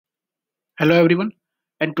Hello everyone,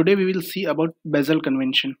 and today we will see about Basel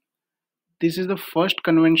Convention. This is the first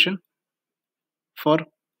convention for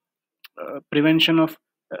prevention of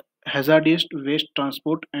hazardous waste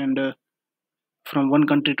transport and from one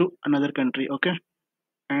country to another country. Okay,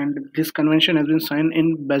 and this convention has been signed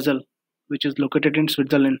in Basel, which is located in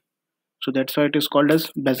Switzerland. So that's why it is called as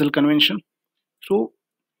Basel Convention. So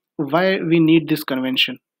why we need this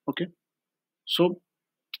convention? Okay, so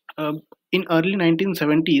uh, in early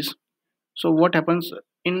 1970s, so what happens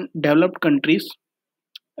in developed countries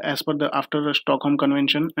as per the after the Stockholm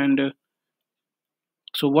Convention and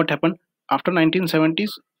so what happened after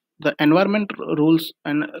 1970s? The environment rules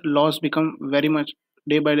and laws become very much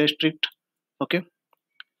day by day strict. Okay,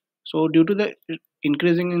 so due to the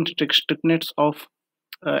increasing in strictness of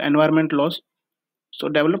environment laws, so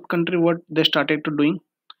developed country what they started to doing,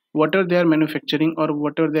 whatever they are manufacturing or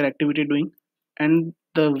whatever their activity doing, and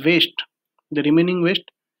the waste, the remaining waste,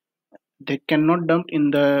 they cannot dump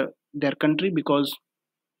in their country because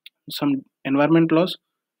some environment laws.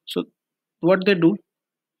 So what they do,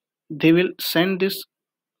 they will send this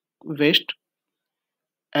waste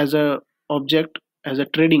as a object as a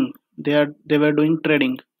trading. They were doing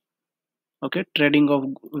trading. Okay, trading of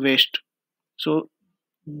waste. So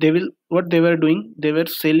they will what they were doing, they were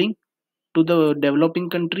selling to the developing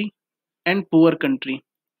country and poor country.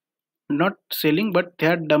 Not selling, but they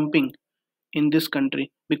are dumping in this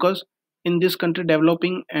country, because in this country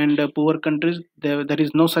developing and poor countries, there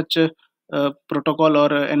is no such protocol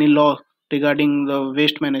or any law regarding the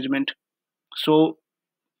waste management. So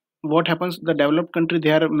what happens, the developed country,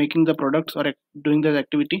 they are making the products or doing the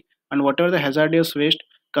activity, and whatever the hazardous waste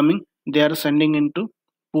coming, they are sending into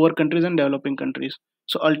poor countries and developing countries.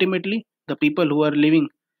 So ultimately the people who are living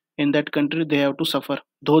in that country, they have to suffer,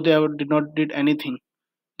 though they did not did anything.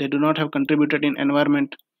 They do not have contributed in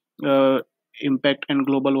environment uh, impact and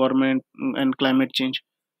global warming and climate change.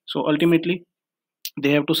 So ultimately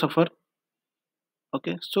they have to suffer.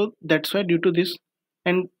 Okay, so that's why due to this,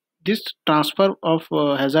 and this transfer of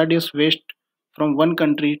hazardous waste from one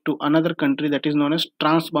country to another country, that is known as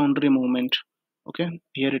transboundary movement. Okay,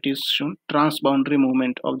 here it is shown, transboundary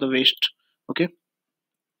movement of the waste. Okay,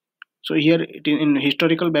 so here it is in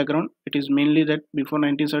historical background, it is mainly that before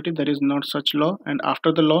 1930 there is not such law, and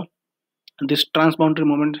after the law this transboundary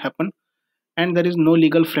movement happened, and there is no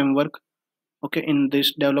legal framework. Okay, in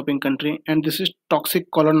this developing country, and this is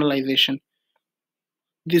toxic colonialization.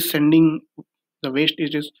 This sending the waste,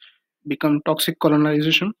 it is become toxic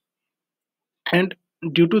colonization, and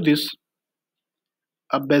due to this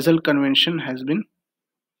a Basel Convention has been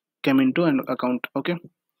came into an account. Okay,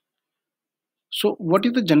 so what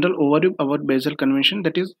is the general overview about Basel Convention?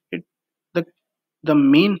 That is it, the the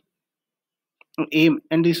main aim,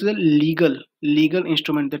 and this is a legal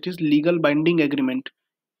instrument, that is legal binding agreement.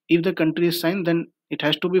 If the country is signed, then it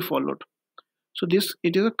has to be followed. So this,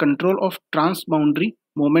 it is a control of transboundary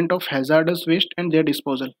movement of hazardous waste and their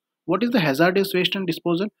disposal. What is the hazardous waste and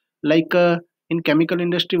disposal? Like in chemical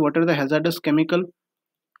industry, what are the hazardous chemical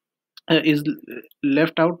is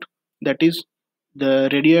left out? That is the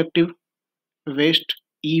radioactive waste,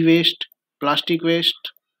 e-waste, plastic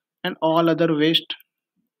waste, and all other waste,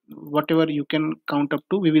 whatever you can count up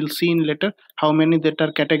to. We will see in later how many that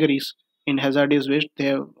are categories in hazardous waste they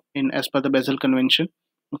have in as per the Basel Convention.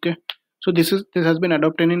 Okay, so this has been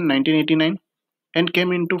adopted in 1989 and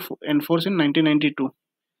came into enforce in 1992.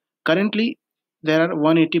 Currently there are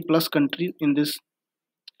 180 plus countries in this,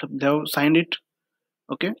 they have signed it.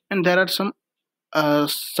 Okay, and there are some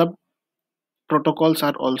sub protocols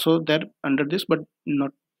are also there under this, but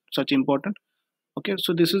not such important. Okay,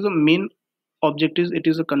 so this is the main objective. It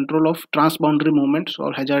is a control of transboundary movements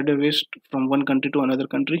or hazardous waste from one country to another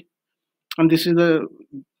country, and this is the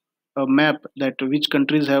map that which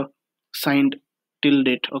countries have signed till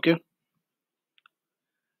date. Okay,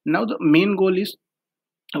 now the main goal is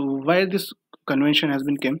why this convention has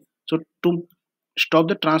been came. So to stop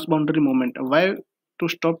the transboundary movement. Why to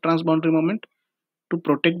stop transboundary movement? To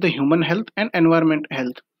protect the human health and environment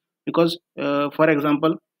health, because for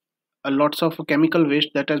example, lots of chemical waste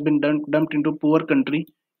that has been dumped into poor country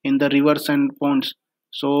in the rivers and ponds.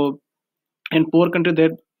 So in poor country, they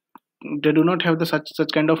do not have the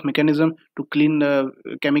such kind of mechanism to clean the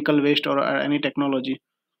chemical waste or any technology.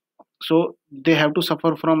 So they have to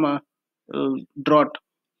suffer from drought,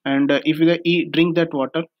 and if they drink that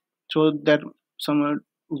water, so that some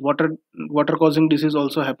water water causing disease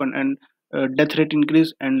also happen, and death rate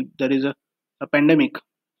increase, and there is a pandemic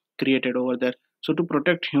created over there. So to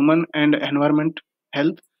protect human and environment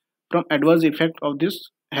health from adverse effect of this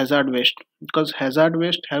hazard waste, because hazard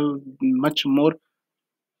waste have much more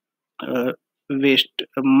uh, waste,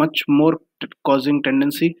 much more causing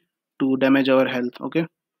tendency to damage our health. Okay,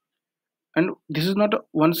 and this is not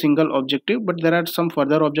one single objective, but there are some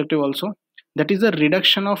further objective also. That is a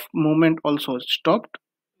reduction of movement also stopped.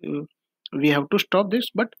 uh, we have to stop this,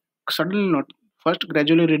 but suddenly not. First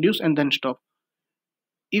gradually reduce and then stop.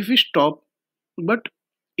 If we stop, but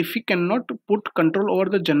if we cannot put control over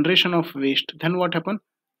the generation of waste, then what happen?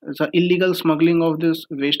 The illegal smuggling of this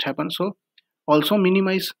waste happens. So also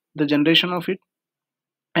minimize the generation of it,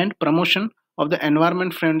 and promotion of the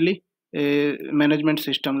environment friendly management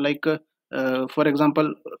system, like for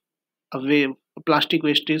example, a way plastic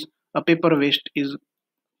waste is a paper waste is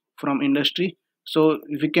from industry. So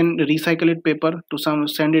we can recycle it paper to some,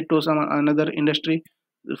 send it to some another industry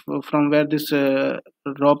from where this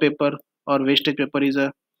raw paper or wastage paper is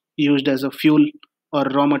used as a fuel or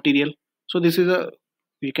raw material. So this is a,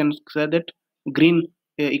 we can say that, green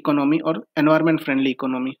economy or environment friendly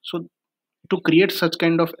economy. So to create such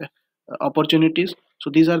kind of opportunities, so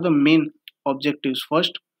these are the main objectives.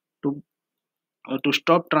 First, to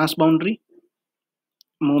stop transboundary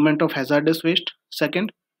movement of hazardous waste.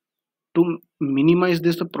 Second, to minimize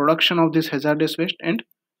this the production of this hazardous waste, and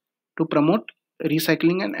to promote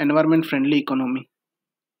recycling and environment friendly economy.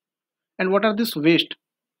 And what are this waste?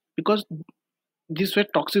 Because this way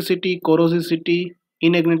toxicity, corrosivity,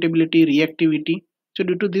 unignitability, reactivity. So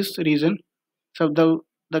due to this reason, so the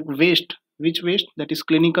waste, which waste? That is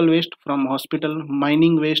clinical waste from hospital,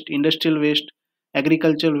 mining waste, industrial waste,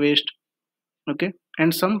 agricultural waste. Okay,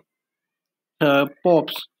 and some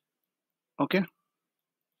POPs. Okay,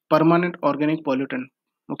 permanent organic pollutant.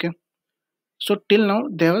 Okay, so till now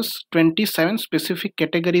there was 27 specific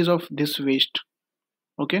categories of this waste.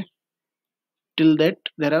 Okay, till that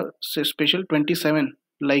there are special 27,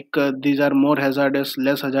 like these are more hazardous,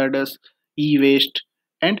 less hazardous, e-waste.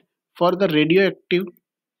 And for the radioactive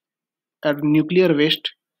nuclear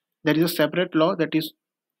waste, there is a separate law that is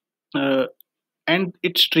uh, and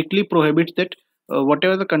it strictly prohibits that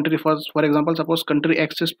whatever the country, for example, suppose country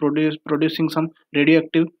X is producing some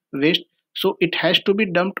radioactive waste, so it has to be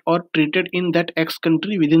dumped or treated in that X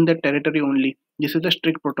country within that territory only. This is the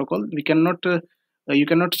strict protocol. We cannot you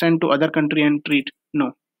cannot send to other country and treat,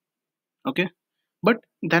 no. Okay, but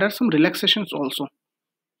there are some relaxations also.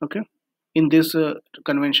 Okay, in this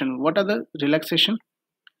convention, what are the relaxation?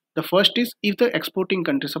 The first is, if the exporting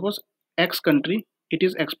country, suppose X country, it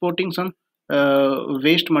is exporting some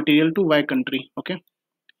waste material to Y country. Okay,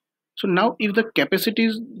 so now if the capacity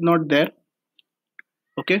is not there,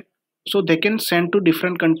 okay, so they can send to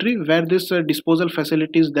different country where this disposal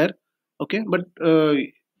facility is there. Okay, but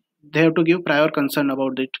they have to give prior concern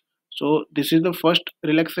about it. So this is the first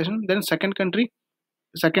relaxation. Then second country,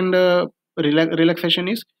 second relaxation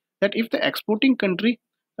is that if the exporting country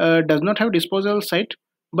does not have disposal site,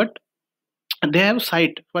 but they have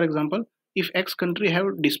site, for example, if X country have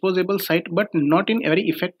disposable site but not in a very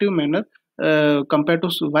effective manner compared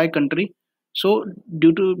to Y country, so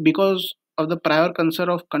due to, because of the prior concern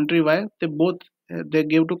of country Y, they both they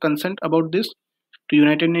give to consent about this to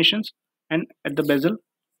United Nations and at the Basel.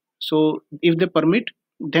 So if they permit,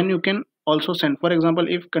 then you can also send. For example,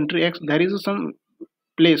 if country X, there is some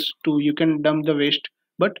place to, you can dump the waste,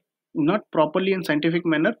 but not properly in scientific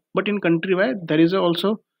manner, but in country Y there is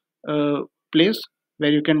also a place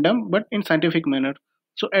where you can dump but in scientific manner.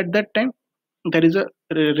 So at that time there is a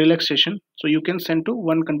relaxation, so you can send to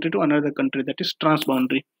one country to another country, that is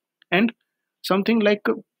transboundary. And something like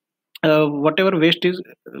whatever waste is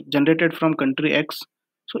generated from country X,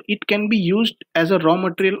 so it can be used as a raw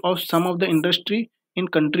material of some of the industry in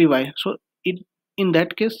country Y. So it, in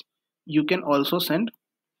that case, you can also send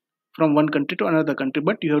from one country to another country,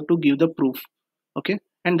 but you have to give the proof. Okay,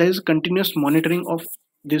 and there is continuous monitoring of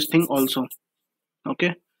this thing also.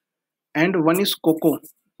 Okay, and one is coco,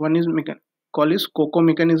 one is call is coco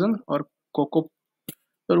mechanism or coco.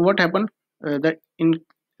 So what happened, that in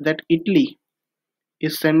that Italy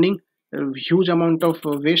is sending a huge amount of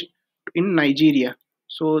waste in Nigeria.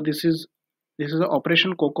 So this is the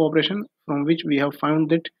operation, coco operation, from which we have found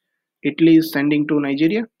that Italy is sending to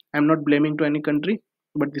Nigeria. I'm not blaming to any country,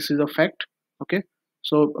 but this is a fact. Okay,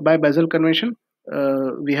 so by Basel Convention,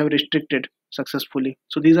 we have restricted successfully.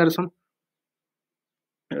 So these are some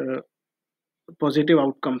uh, positive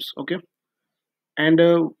outcomes. Okay, and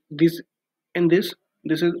this, in this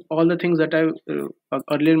is all the things that I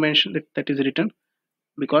earlier mentioned, that is written.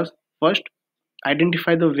 Because first,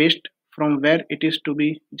 identify the waste from where it is to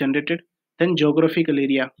be generated. Then geographical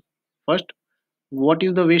area. First, what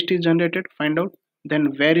is the waste is generated, find out.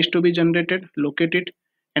 Then where is to be generated, locate it.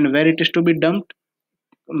 And where it is to be dumped,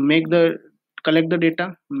 make the, collect the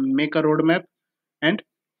data, make a roadmap. And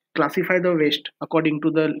classify the waste according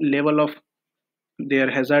to the level of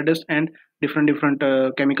their hazardous and different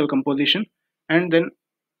chemical composition, and then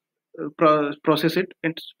process it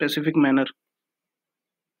in specific manner.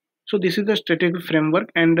 So this is the strategic framework,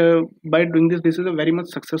 and by doing this is a very much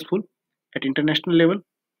successful at international level.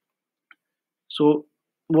 So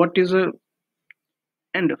what is a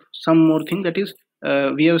and some more thing, that is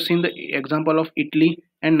we have seen the example of Italy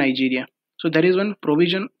and Nigeria. So there is one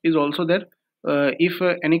provision is also there. If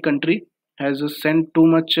any country has sent too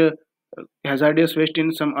much hazardous waste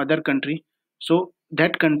in some other country, so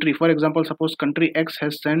that country, for example, suppose country X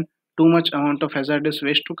has sent too much amount of hazardous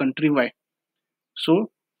waste to country Y,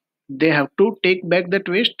 so they have to take back that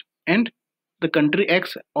waste, and the country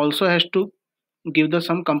X also has to give the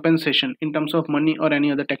some compensation in terms of money or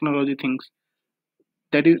any other technology things.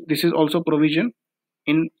 That is, this is also provision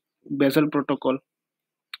in Basel protocol.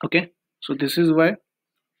 Okay, so this is why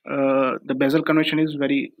the Basel convention is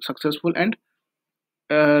very successful. And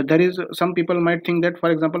there is some people might think that,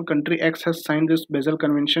 for example, country X has signed this Basel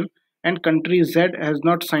convention and country Z has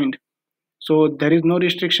not signed, so there is no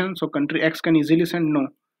restriction, so country X can easily send. No,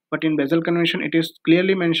 but in Basel convention it is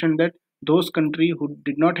clearly mentioned that those country who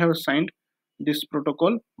did not have signed this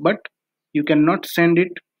protocol, but you cannot send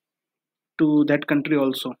it to that country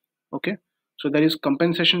also. Okay, so there is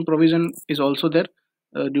compensation provision is also there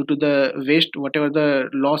due to the waste, whatever the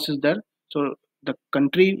loss is there. So the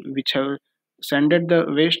country which have sended the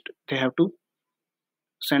waste, they have to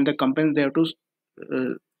send the they have to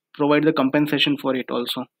uh, provide the compensation for it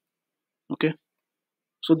also. Okay,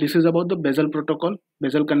 so this is about the Basel protocol,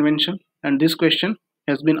 Basel convention, and this question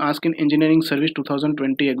has been asked in engineering service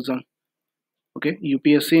 2020 exam. Okay,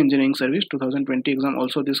 UPSC engineering service 2020 exam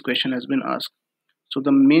also this question has been asked. So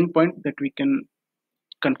the main point that we can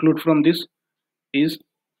conclude from this is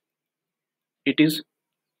it is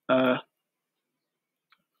a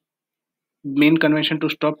main convention to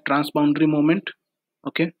stop transboundary movement.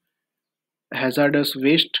 Okay, hazardous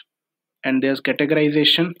waste, and there's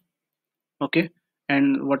categorization. Okay,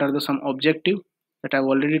 and what are the some objective that I've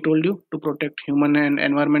already told you, to protect human and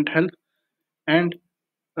environment health, and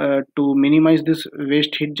to minimize this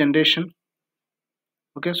waste heat generation.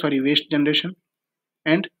 Okay, sorry, waste generation,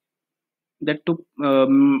 and that to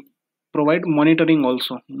provide monitoring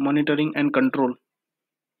also, monitoring and control.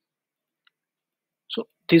 So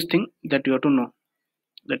this thing that you have to know,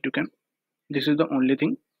 that you can, this is the only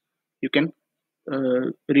thing you can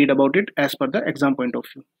read about it as per the exam point of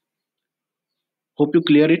view. Hope you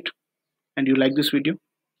clear it and you like this video.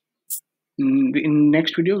 In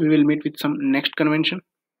next video we will meet with some next convention.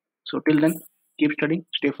 So till then, keep studying,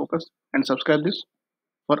 stay focused, and subscribe this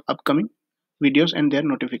for upcoming videos and their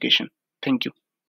notification. Thank you.